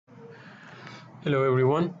Hello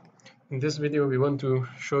everyone. In this video we want to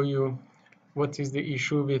show you what is the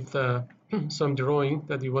issue with some drawing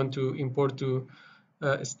that we want to import to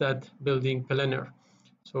STAAD building planner.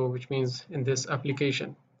 So which means in this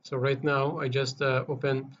application. So right now I just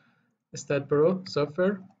open STAAD.PRO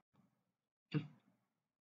software.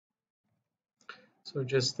 So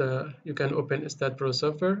just you can open STAAD.PRO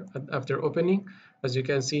software, and after opening, as you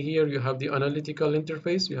can see here, you have the analytical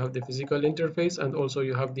interface, you have the physical interface, and also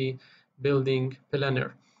you have the building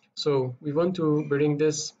planner. So we want to bring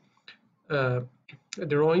this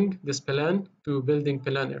drawing, this plan, to building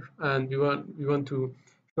planner, and we want to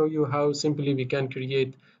show you how simply we can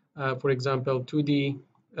create, for example, 2D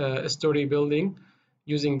story building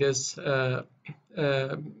using this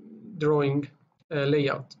drawing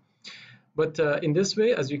layout. But in this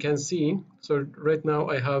way, as you can see, so right now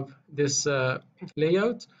I have this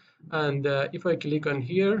layout, and if I click on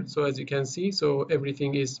here, so as you can see, so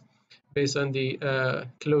everything is based on the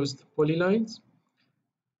closed polylines.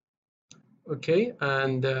 Okay,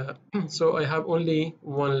 and so I have only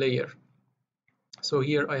one layer. So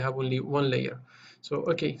here I have only one layer. So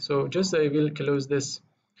okay, so just I will close this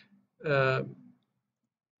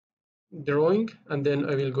drawing, and then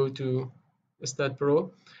I will go to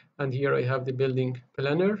STAAD.PRO, and here I have the building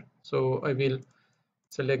planner. So I will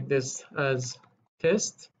select this as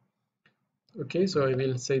test. Okay, so I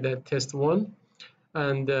will say that test 1,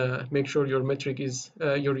 and make sure your metric is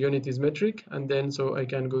your unit is metric, and then so I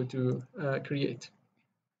can go to create.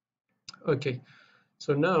 Okay,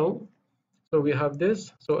 so now we have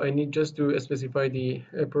this, so I need just to specify the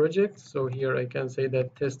project. So here I can say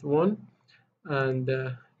that test 1, and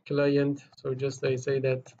client, so just I say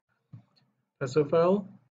that PASOFAL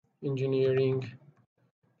engineering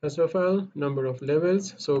PASOFAL number of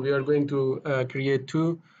levels. So we are going to create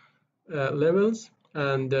 2 levels,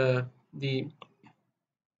 and the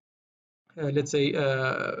let's say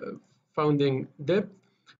founding depth,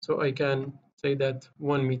 so I can say that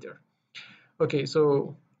 1 meter. Okay,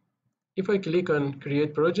 so if I click on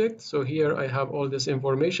create project, so here I have all this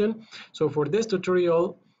information. So for this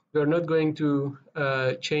tutorial, we are not going to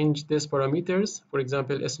change these parameters, for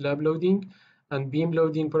example, slab loading and beam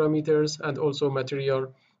loading parameters, and also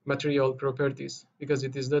material properties, because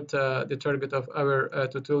it is not the target of our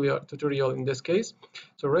tutorial in this case.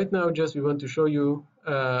 So right now, just we want to show you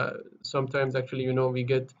sometimes actually, we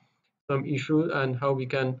get some issue and how we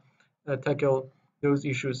can tackle those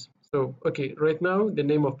issues. So okay, right now the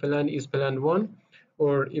name of plan is plan 1,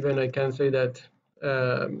 or even I can say that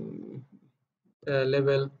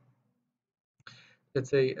level, let's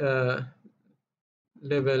say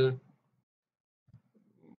level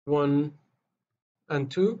 1 and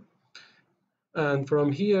 2, and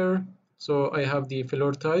from here, so I have the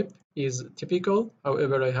floor type is typical,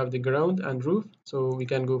 however I have the ground and roof, so we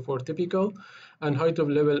can go for typical, and height of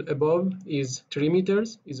level above is 3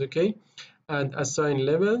 meters, is okay, and assign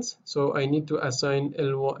levels, so I need to assign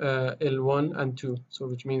L1 and 2, so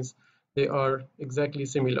which means they are exactly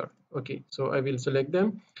similar. Okay, so I will select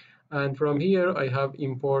them, and from here I have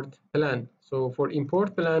import plan. So for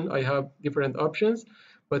import plan I have different options,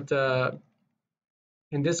 but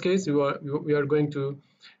in this case we are going to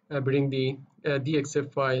bring the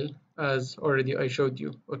DXF file as already I showed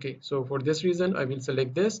you. Okay, so for this reason I will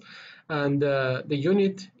select this, and the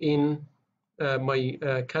unit in my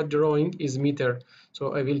CAD drawing is meter,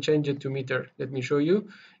 so I will change it to meter. Let me show you.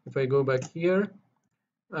 If I go back here,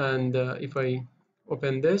 and if I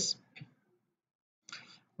open this,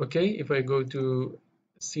 okay, if I go to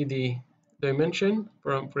see the dimension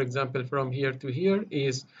from, for example, from here to here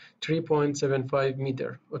is 3.75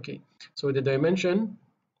 meter. Okay, so the dimension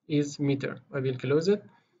is meter. I will close it.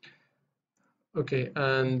 Okay,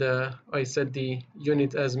 and I set the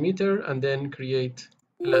unit as meter, and then create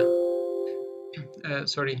plan.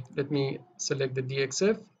 Sorry, let me select the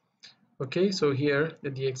DXF. Okay, so here the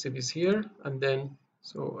DXF is here, and then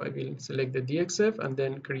so I will select the DXF and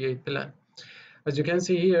then create plan. As you can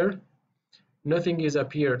see here, nothing is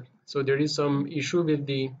appeared, so there is some issue with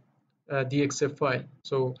the DXF file.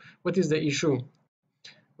 So what is the issue?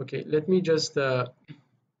 Okay, let me just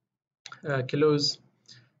close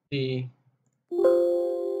the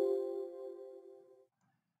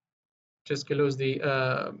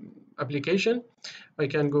application. I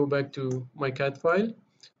can go back to my CAD file.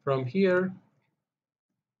 From here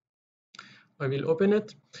I will open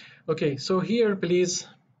it. Okay, so here please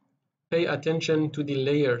pay attention to the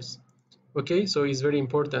layers. Okay, so it's very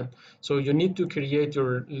important. So you need to create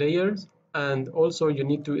your layers, and also you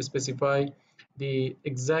need to specify the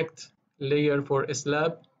exact layer for a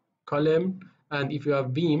slab, column, and if you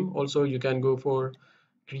have beam, also you can go for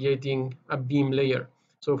creating a beam layer.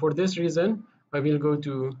 So for this reason, I will go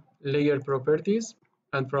to layer properties,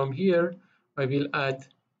 and from here I will add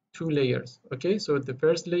 2 layers. Okay, so the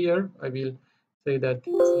first layer I will say that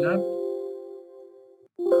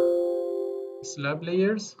slab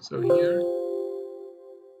layers. So here,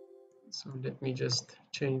 so let me just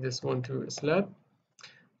change this one to slab,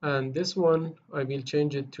 and this one I will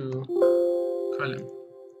change it to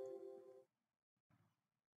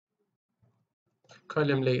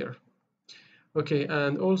column layer. Okay,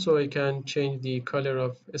 and also I can change the color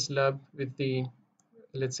of a slab with the,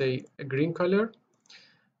 let's say, a green color,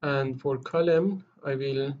 and for column I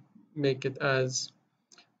will make it as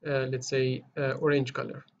let's say orange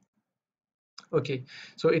color. Okay,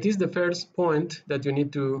 so it is the first point that you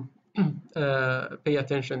need to pay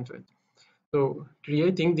attention to it. So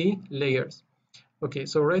creating the layers. Okay,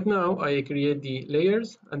 so right now I create the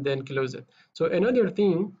layers and then close it. So another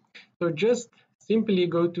thing, so just simply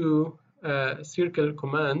go to circle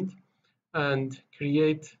command and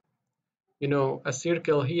create, you know, a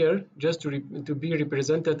circle here just to be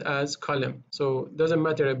represented as column. So it doesn't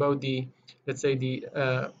matter about the, let's say, the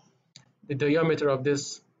diameter of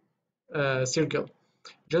this circle.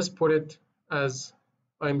 Just put it as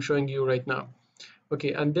I'm showing you right now.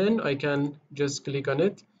 Okay, and then I can just click on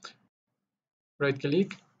it, right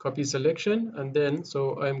click, copy selection, and then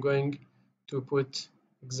so I'm going to put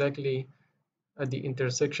exactly at the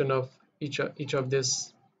intersection of each of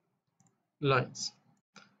these lines.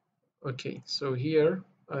 Okay, so here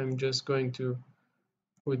I'm just going to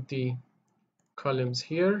put the columns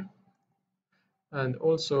here and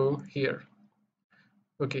also here.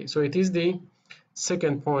 Okay, so it is the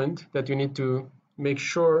second point that you need to make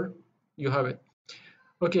sure you have it.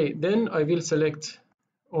 Okay, then I will select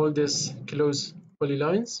all these close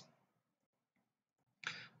polylines,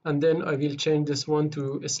 and then I will change this one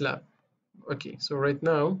to a slab. Okay, so right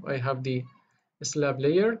now I have the slab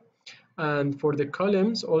layer, and for the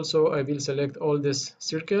columns also I will select all these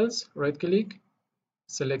circles, right click,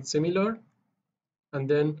 select similar, and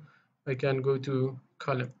then I can go to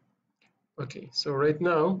column. Okay, so right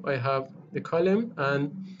now I have the column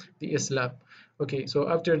and the slab. Okay, so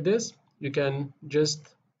after this you can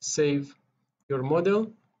just save your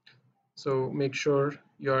model. So make sure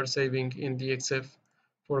you are saving in the XF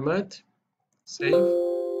format. Save.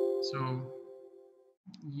 So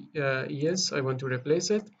yes, I want to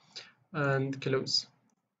replace it, and close.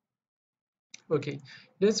 Okay,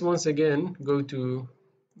 let's once again go to,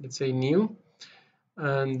 let's say, new,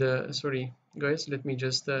 and sorry guys, let me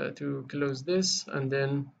just to close this, and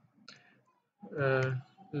then uh,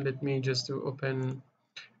 let me just to open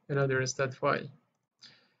another stat file.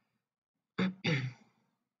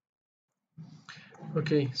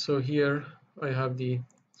 Okay, so here I have the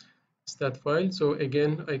stat file. So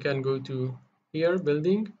again I can go to here,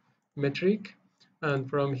 building, metric, and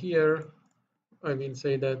from here I will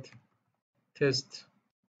say that test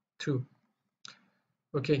 2.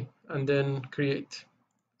 Okay, and then create.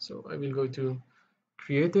 So I will go to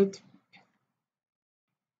create it.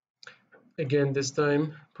 Again, this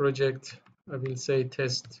time project, I will say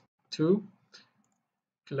test 2,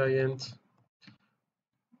 client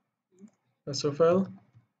PASOFAL,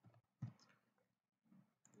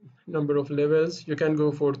 number of levels. You can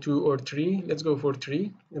go for 2 or 3. Let's go for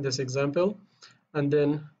 3 in this example. And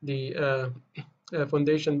then the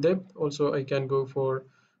foundation depth also I can go for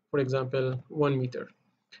example 1 meter.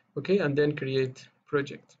 Okay, and then create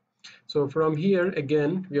project. So from here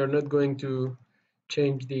again we are not going to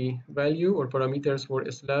change the value or parameters for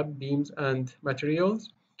slab, beams, and materials,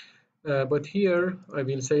 but here I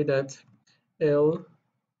will say that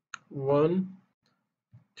L1,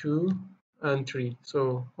 2, and 3.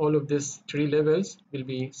 So all of these 3 levels will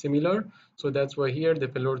be similar. So that's why here the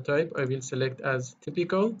pillar type I will select as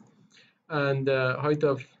typical, and height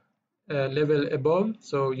of level above,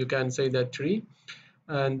 so you can say that 3.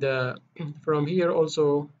 And from here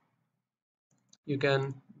also you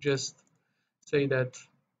can just say that,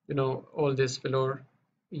 you know, all this floor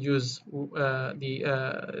use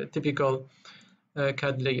the typical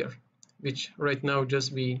CAD layer, which right now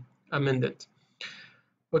just be amended.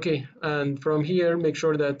 Okay, and from here make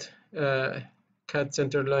sure that CAD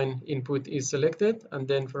centerline input is selected, and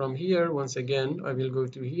then from here once again I will go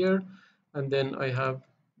to here, and then I have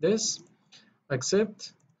this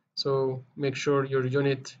accept. So make sure your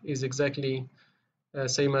unit is exactly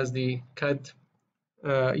same as the CAD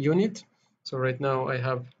unit. So right now I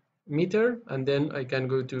have meter, and then I can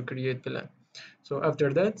go to create plan. So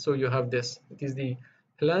after that, so you have this, it is the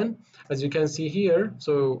plan. As you can see here,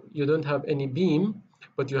 so you don't have any beam,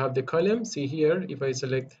 but you have the column. See here, if I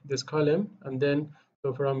select this column, and then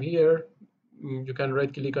so from here you can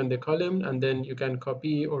right click on the column, and then you can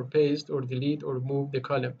copy or paste or delete or move the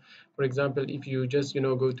column. For example, if you just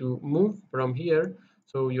go to move from here,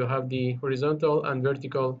 so you have the horizontal and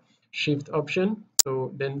vertical shift option,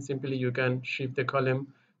 so then simply you can shift the column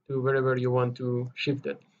to wherever you want to shift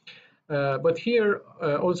it. But here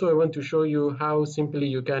also I want to show you how simply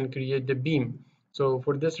you can create the beam. So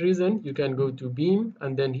for this reason, you can go to beam,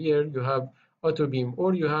 and then here you have auto beam,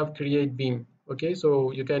 or you have create beam. Okay,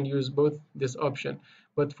 so you can use both this option.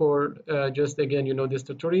 But for just again, this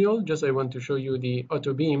tutorial, just I want to show you the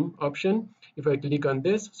auto beam option. If I click on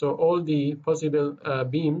this, so all the possible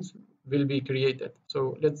beams will be created.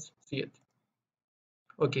 So let's see it.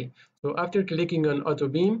 Okay, so after clicking on auto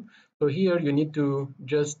beam, so here you need to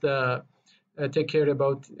just take care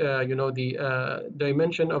about the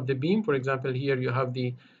dimension of the beam. For example, here you have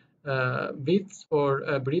the width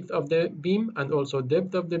or breadth of the beam, and also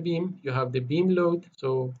depth of the beam. You have the beam load,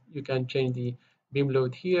 so you can change the beam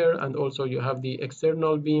load here, and also you have the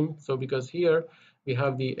external beam. So because here we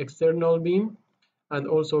have the external beam, and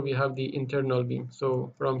also we have the internal beam.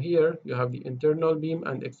 So from here you have the internal beam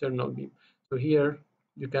and external beam. So here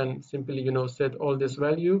you can simply set all this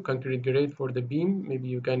value, concrete grade for the beam, maybe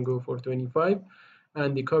you can go for 25,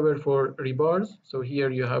 and the cover for rebars. So here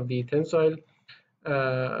you have the tensile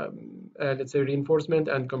let's say reinforcement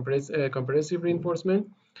and compressive reinforcement,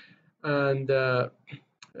 and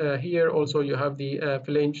here also you have the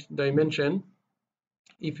flange dimension.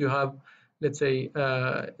 If you have, let's say,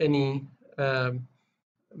 any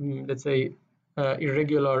let's say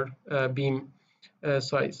irregular beam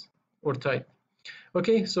size or type.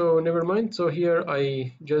 Okay, so never mind. So here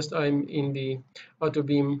I'm in the auto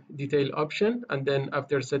beam detail option, and then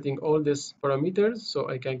after setting all these parameters, so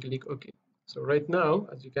I can click OK. So right now,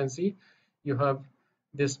 as you can see, you have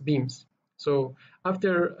these beams. So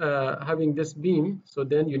after having this beam, so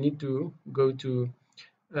then you need to go to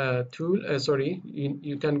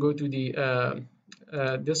you can go to the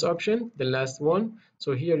this option, the last one.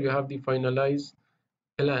 So here you have the finalize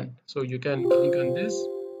plan. So you can click on this,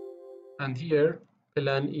 and here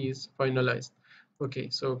plan is finalized. Okay,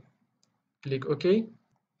 so click OK,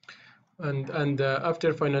 and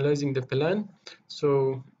after finalizing the plan,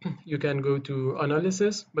 so you can go to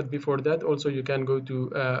analysis. But before that, also you can go to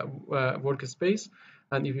workspace,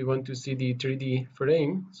 and if you want to see the 3D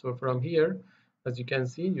frame, so from here, as you can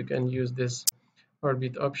see, you can use this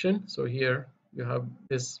orbit option. So here you have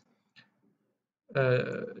this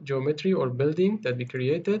geometry or building that we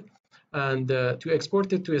created, and to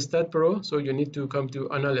export it to a STAAD.PRO, so you need to come to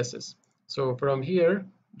analysis. So from here,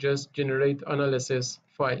 just generate analysis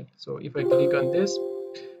file. So if I click on this,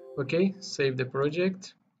 okay, save the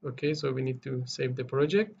project. Okay, so we need to save the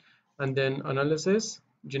project, and then analysis,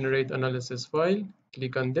 generate analysis file,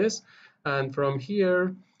 click on this, and from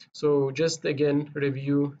here, so just again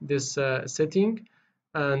review this setting,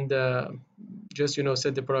 and just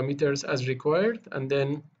set the parameters as required, and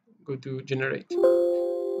then go to generate.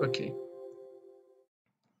 Okay,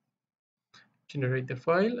 generate the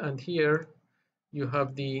file, and here you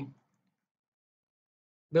have the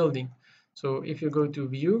building. So if you go to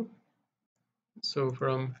view, so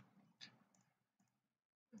from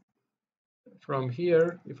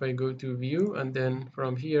here, if I go to view, and then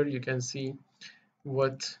from here you can see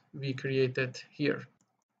what we created here.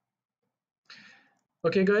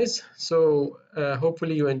 Okay guys, so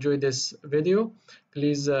hopefully you enjoyed this video.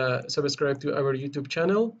 Please subscribe to our YouTube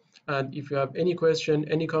channel, and if you have any question,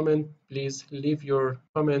 any comment, please leave your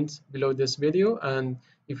comments below this video, and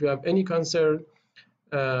if you have any concern,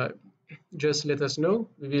 just let us know.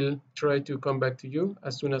 We will try to come back to you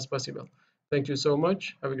as soon as possible. Thank you so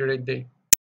much. Have a great day.